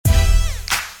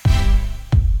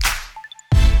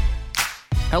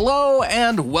Hello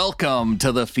and welcome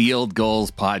to the Field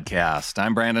Gulls Podcast.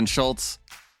 I'm Brandon Schultz.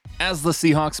 As the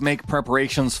Seahawks make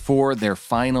preparations for their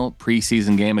final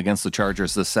preseason game against the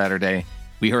Chargers this Saturday,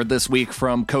 we heard this week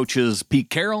from coaches Pete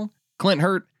Carroll, Clint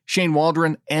Hurtt, Shane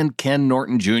Waldron, and Ken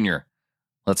Norton Jr.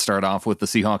 Let's start off with the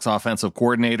Seahawks offensive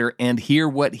coordinator and hear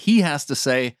what he has to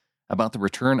say about the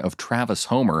return of Travis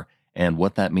Homer and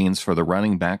what that means for the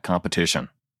running back competition.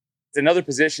 It's another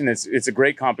position. It's a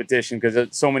great competition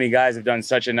because so many guys have done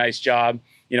such a nice job.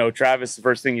 You know, Travis, the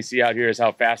first thing you see out here is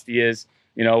how fast he is.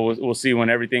 You know, we'll see when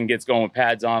everything gets going with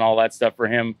pads on, all that stuff for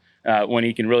him, when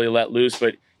he can really let loose.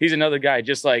 But he's another guy,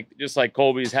 just like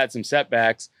Colby's had some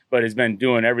setbacks, but has been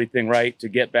doing everything right to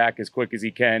get back as quick as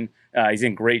he can. He's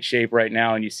in great shape right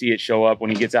now, and you see it show up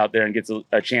when he gets out there and gets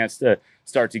a chance to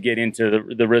start to get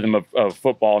into the rhythm of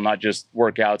football, not just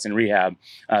workouts and rehab.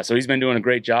 So he's been doing a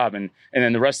great job. And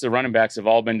then the rest of the running backs have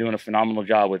all been doing a phenomenal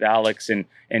job with Alex and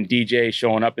DJ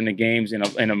showing up in the games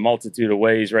in a multitude of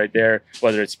ways right there,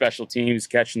 whether it's special teams,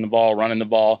 catching the ball, running the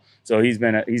ball. So he's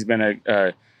been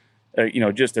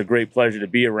just a great pleasure to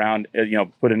be around.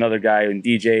 Put another guy in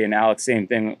DJ and Alex, same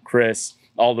thing, Chris,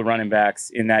 all the running backs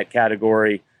in that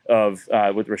category of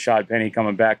with Rashad Penny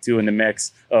coming back too in the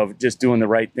mix of just doing the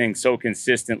right thing so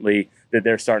consistently that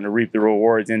they're starting to reap the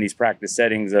rewards in these practice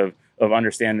settings of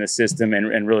understanding the system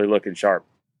and really looking sharp.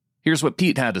 Here's what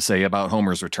Pete had to say about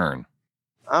Homer's return.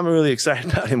 I'm really excited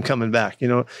about him coming back. You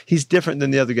know, he's different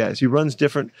than the other guys. He runs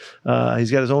different.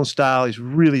 He's got his own style. He's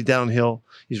really downhill.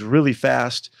 He's really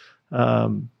fast.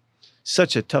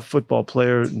 Such a tough football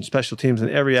player in special teams in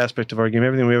every aspect of our game.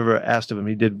 Everything we ever asked of him,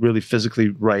 he did really physically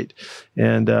right.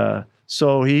 And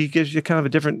so he gives you kind of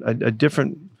a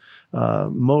different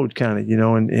mode kind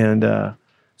of, and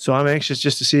so I'm anxious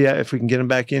just to see if we can get him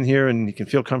back in here and he can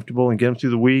feel comfortable and get him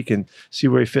through the week and see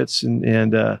where he fits.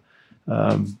 And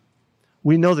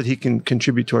we know that he can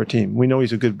contribute to our team. We know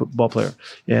he's a good ball player,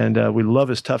 and we love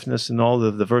his toughness and all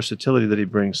the versatility that he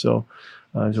brings. So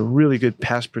he's a really good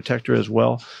pass protector as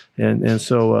well, and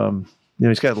so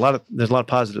he's got there's a lot of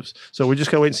positives. So we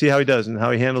just gotta wait and see how he does and how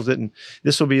he handles it. And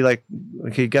this will be like,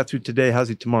 okay, he got through today. How's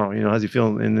he tomorrow? How's he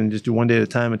feeling? And then just do one day at a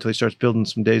time until he starts building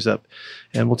some days up.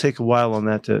 And we'll take a while on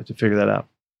that to figure that out.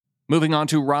 Moving on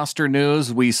to roster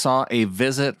news, we saw a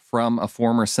visit from a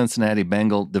former Cincinnati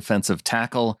Bengal defensive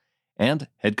tackle. And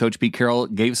head coach Pete Carroll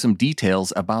gave some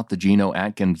details about the Geno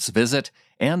Atkins visit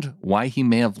and why he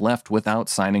may have left without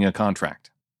signing a contract.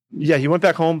 Yeah, he went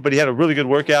back home, but he had a really good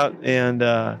workout, and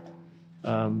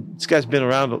this guy's been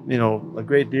around, a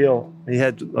great deal. He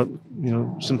had,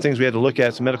 some things we had to look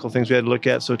at, some medical things we had to look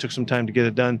at, so it took some time to get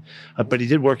it done. But he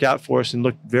did work out for us and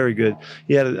looked very good.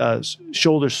 He had a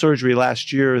shoulder surgery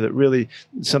last year that really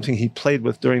something he played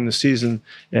with during the season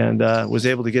and was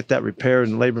able to get that repaired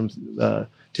and labrum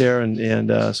tear,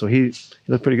 and so he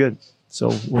looked pretty good.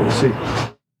 So we'll see.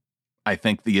 I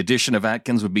think the addition of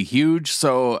Atkins would be huge.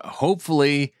 So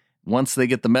hopefully, once they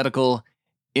get the medical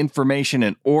information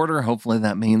in order, hopefully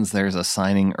that means there's a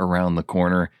signing around the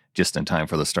corner just in time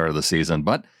for the start of the season.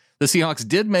 But the Seahawks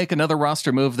did make another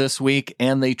roster move this week,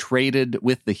 and they traded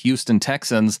with the Houston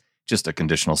Texans, just a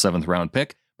conditional 7th-round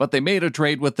pick. But they made a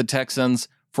trade with the Texans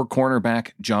for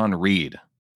cornerback John Reed.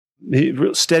 He's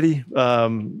real steady,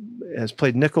 has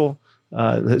played nickel,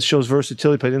 shows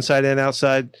versatility, played inside and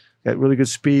outside, got really good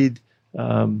speed,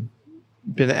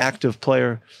 been an active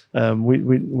player.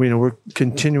 We're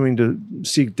continuing to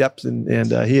seek depth,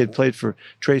 and he had played for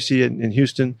Tracy in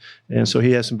Houston, and so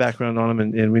he has some background on him,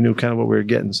 and we knew kind of what we were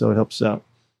getting, so it helps us out.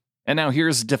 And now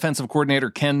here's defensive coordinator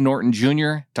Ken Norton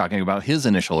Jr. talking about his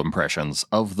initial impressions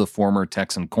of the former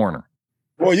Texan corner.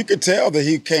 Well, you could tell that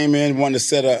he came in wanting to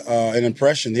set an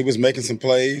impression. He was making some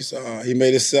plays. He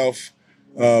made himself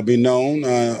be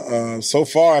known. So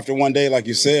far, after one day, like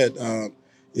you said,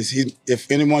 if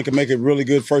anyone can make a really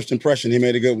good first impression, he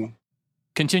made a good one.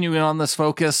 Continuing on this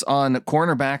focus on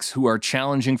cornerbacks who are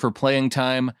challenging for playing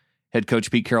time, head coach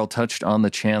Pete Carroll touched on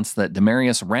the chance that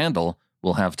Demarius Randall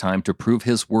will have time to prove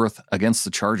his worth against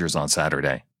the Chargers on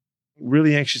Saturday.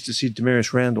 Really anxious to see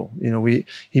Demarius Randall.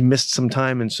 He missed some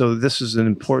time, and so this is an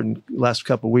important last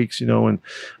couple of weeks, and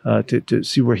to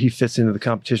see where he fits into the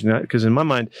competition. Because in my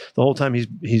mind, the whole time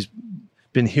he's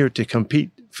been here to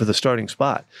compete for the starting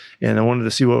spot, and I wanted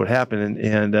to see what would happen,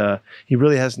 and he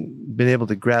really hasn't been able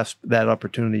to grasp that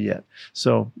opportunity yet.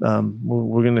 So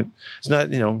we're gonna. It's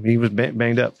not, he was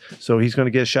banged up, so he's going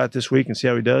to get a shot this week and see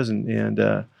how he does,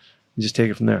 and just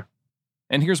take it from there.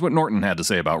 And here's what Norton had to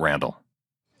say about Randall.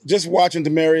 Just watching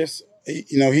Demarius,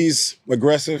 he's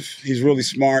aggressive. He's really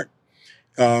smart.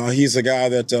 He's a guy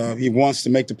that he wants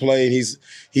to make the play. He's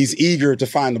eager to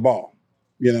find the ball.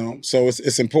 So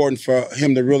it's important for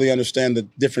him to really understand the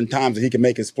different times that he can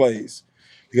make his plays,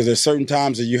 because there's certain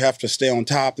times that you have to stay on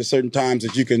top. There's certain times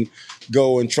that you can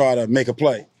go and try to make a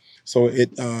play. So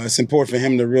it's important for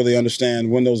him to really understand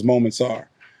when those moments are.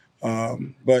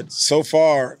 But so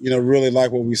far, really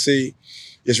like what we see.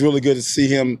 It's really good to see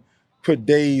him put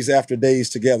days after days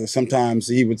together. Sometimes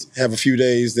he would have a few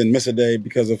days, then miss a day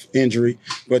because of injury.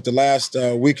 But the last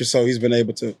week or so, he's been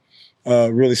able to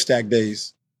really stack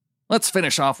days. Let's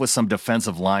finish off with some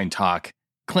defensive line talk.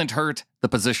 Clint Hurt, the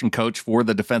position coach for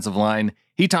the defensive line,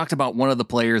 he talked about one of the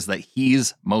players that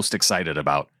he's most excited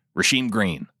about, Rasheem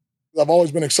Green. I've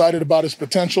always been excited about his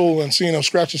potential, and seeing him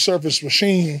scratch the surface.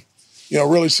 Rasheem,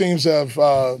 really seems to have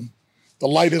the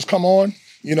light has come on,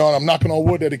 and I'm knocking on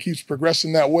wood that it keeps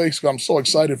progressing that way, so I'm so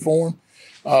excited for him.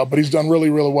 But he's done really,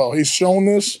 really well. He's shown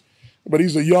this, but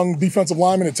he's a young defensive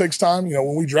lineman. It takes time.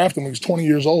 When we drafted him, he was 20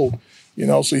 years old.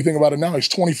 So you think about it now, he's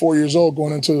 24 years old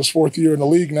going into his fourth year in the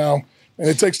league now. And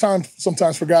it takes time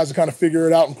sometimes for guys to kind of figure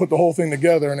it out and put the whole thing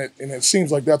together. And it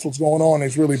seems like that's what's going on.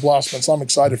 He's really blossoming. So I'm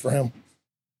excited for him.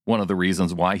 One of the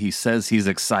reasons why he says he's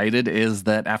excited is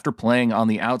that after playing on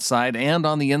the outside and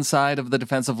on the inside of the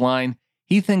defensive line,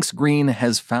 he thinks Green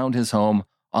has found his home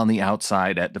on the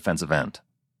outside at defensive end.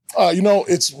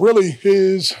 It's really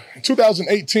in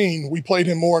 2018, we played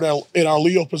him more in our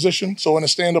Leo position. So in a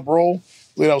stand-up role.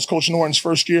 I believe that was Coach Norton's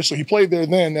first year. So he played there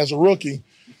then as a rookie.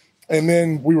 And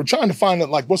then we were trying to find out,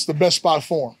 what's the best spot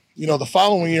for him. The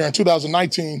following year in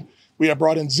 2019, we had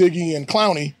brought in Ziggy and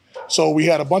Clowney. So we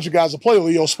had a bunch of guys to play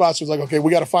Leo spots. It was like, okay, we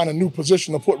got to find a new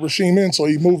position to put Rasheem in. So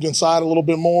he moved inside a little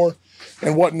bit more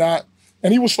and whatnot.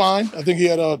 And he was fine. I think he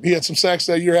had some sacks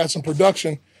that year, had some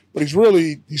production, but he's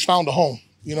found a home,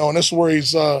 and this is where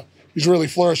he's really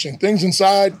flourishing. Things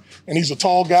inside, and he's a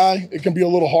tall guy. It can be a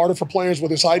little harder for players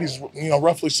with his height. He's,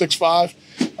 roughly 6'5",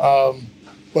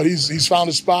 but he's found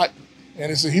his spot. And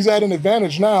he's at an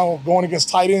advantage now going against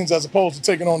tight ends as opposed to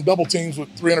taking on double teams with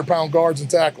 300-pound guards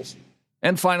and tackles.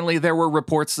 And finally, there were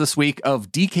reports this week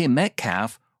of DK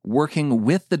Metcalf working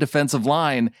with the defensive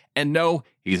line. And no,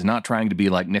 he's not trying to be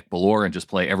like Nick Bellore and just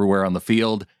play everywhere on the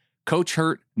field. Coach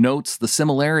Hurt notes the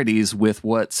similarities with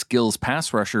what skills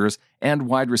pass rushers and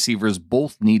wide receivers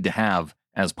both need to have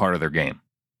as part of their game.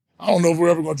 I don't know if we're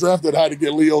ever going to draft that high to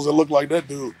get Leos that look like that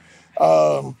dude.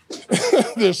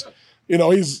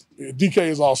 DK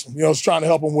is awesome. He's trying to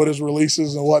help him with his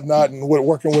releases and whatnot and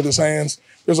working with his hands.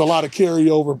 There's a lot of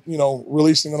carryover,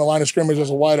 releasing on the line of scrimmage as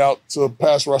a wideout to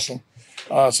pass rushing.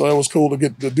 So it was cool to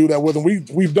get to do that with him.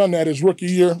 We've done that his rookie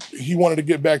year. He wanted to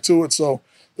get back to it, so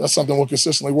that's something we'll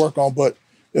consistently work on. But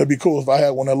it'd be cool if I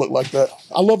had one that looked like that.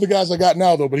 I love the guys I got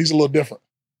now, though, but he's a little different.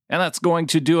 And that's going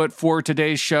to do it for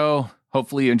today's show.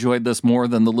 Hopefully you enjoyed this more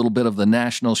than the little bit of the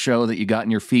national show that you got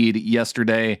in your feed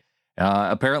yesterday.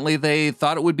 Apparently they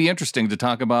thought it would be interesting to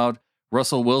talk about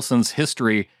Russell Wilson's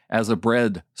history as a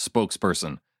bread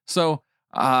spokesperson. So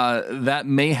that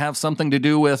may have something to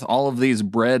do with all of these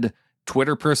bread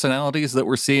Twitter personalities that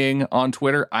we're seeing on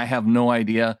Twitter. I have no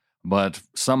idea, but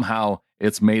somehow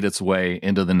it's made its way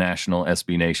into the national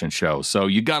SB Nation show. So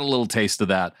you got a little taste of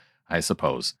that, I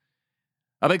suppose.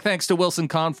 A big thanks to Wilson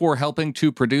Conn for helping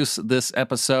to produce this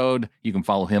episode. You can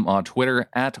follow him on Twitter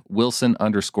at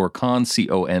Wilson_Conn,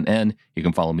 C-O-N-N. You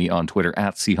can follow me on Twitter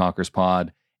at SeahawkersPod.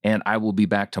 And I will be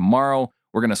back tomorrow.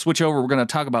 We're going to switch over. We're going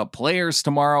to talk about players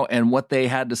tomorrow and what they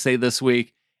had to say this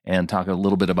week and talk a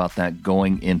little bit about that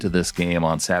going into this game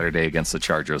on Saturday against the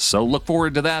Chargers. So look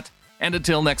forward to that. And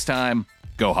until next time,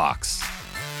 go Hawks.